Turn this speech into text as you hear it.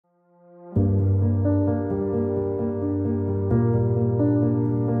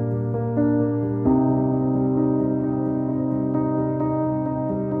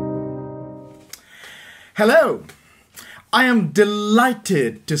Hello! I am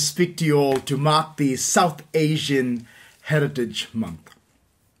delighted to speak to you all to mark the South Asian Heritage Month.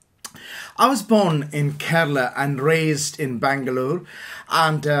 I was born in Kerala and raised in Bangalore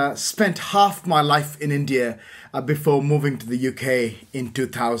and spent half my life in India before moving to the UK in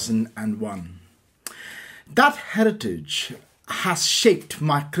 2001. That heritage has shaped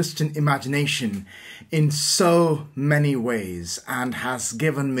my Christian imagination in so many ways and has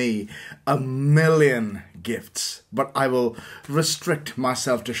given me a million gifts, but I will restrict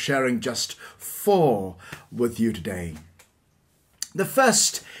myself to sharing just 4 with you today. The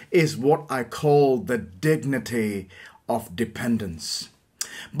first is what I call the dignity of dependence,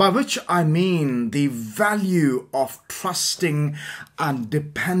 by which I mean the value of trusting and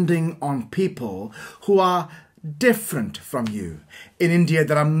depending on people who are different from you. In India,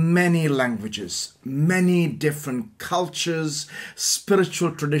 there are many languages, many different cultures,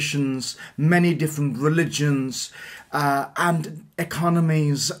 spiritual traditions, many different religions, and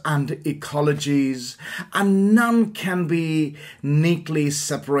economies and ecologies, and none can be neatly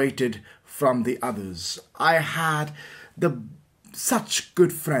separated from the others. I had such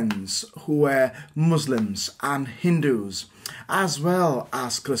good friends who were Muslims and Hindus, as well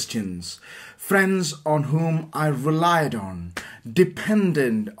as Christians. Friends on whom I relied on,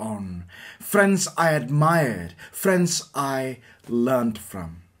 depended on, friends I admired, friends I learned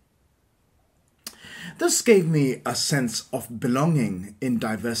from. This gave me a sense of belonging in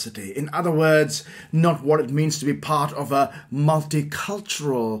diversity. In other words, not what it means to be part of a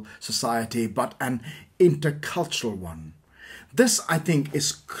multicultural society, but an intercultural one. This, I think,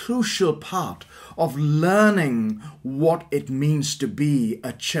 is a crucial part of learning what it means to be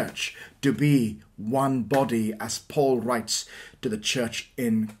a church, to be one body, as Paul writes to the church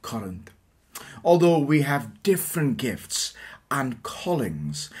in Corinth. Although we have different gifts and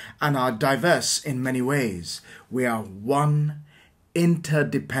callings and are diverse in many ways, we are one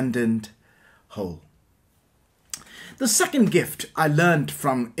interdependent whole. The second gift I learned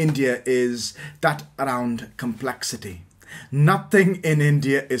from India is that around complexity. Nothing in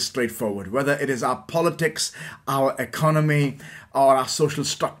India is straightforward, whether it is our politics, our economy, or our social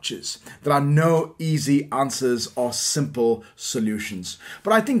structures. There are no easy answers or simple solutions.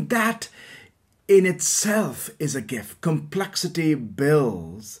 But I think that in itself is a gift. Complexity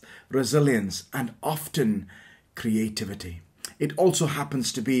builds resilience and often creativity. It also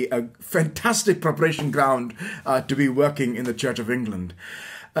happens to be a fantastic preparation ground to be working in the Church of England.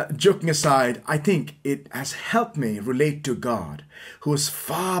 Joking aside, I think it has helped me relate to God, who is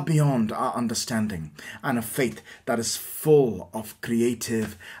far beyond our understanding, and a faith that is full of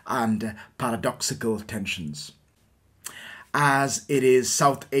creative and paradoxical tensions. As it is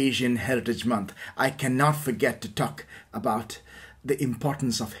South Asian Heritage Month, I cannot forget to talk about the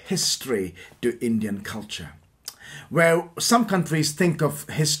importance of history to Indian culture. Where some countries think of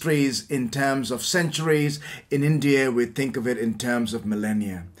histories in terms of centuries, in India we think of it in terms of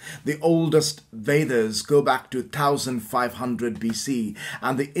millennia. The oldest Vedas go back to 1500 BC,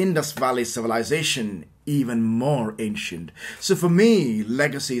 and the Indus Valley civilization even more ancient. So for me,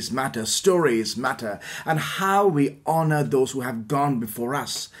 legacies matter, stories matter, and how we honor those who have gone before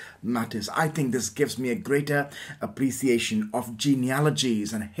us matters. I think this gives me a greater appreciation of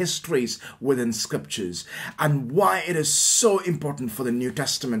genealogies and histories within scriptures, and why it is so important for the New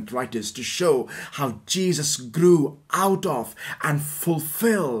Testament writers to show how Jesus grew out of and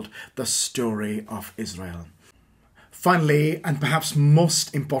fulfilled the story of Israel. Finally, and perhaps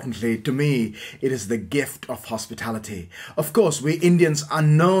most importantly to me, it is the gift of hospitality. Of course, we Indians are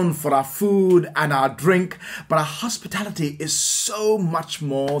known for our food and our drink, but our hospitality is so much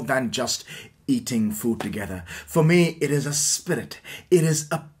more than just eating food together. For me, it is a spirit. It is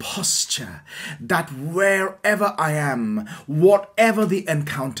a posture that wherever I am, whatever the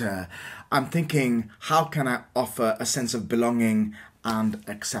encounter, I'm thinking, how can I offer a sense of belonging and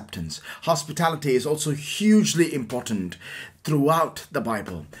acceptance? Hospitality is also hugely important throughout the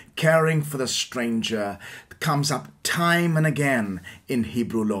Bible. Caring for the stranger comes up time and again in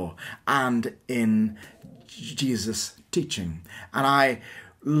Hebrew law and in Jesus' teaching. And I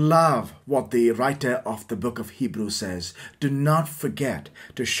love what the writer of the book of Hebrews says. Do not forget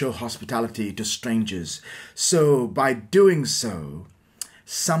to show hospitality to strangers. So by doing so,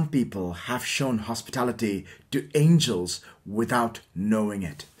 some people have shown hospitality to angels without knowing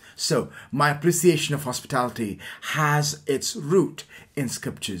it. So my appreciation of hospitality has its root in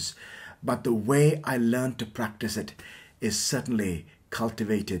scriptures, but the way I learned to practice it is certainly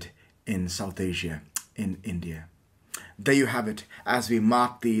cultivated in South Asia, in India. There you have it as we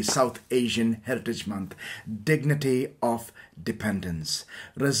mark the South Asian Heritage Month. Dignity of dependence,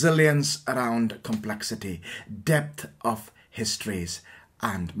 resilience around complexity, depth of histories,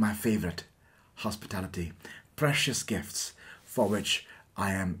 and my favorite, hospitality. Precious gifts for which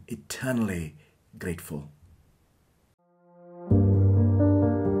I am eternally grateful.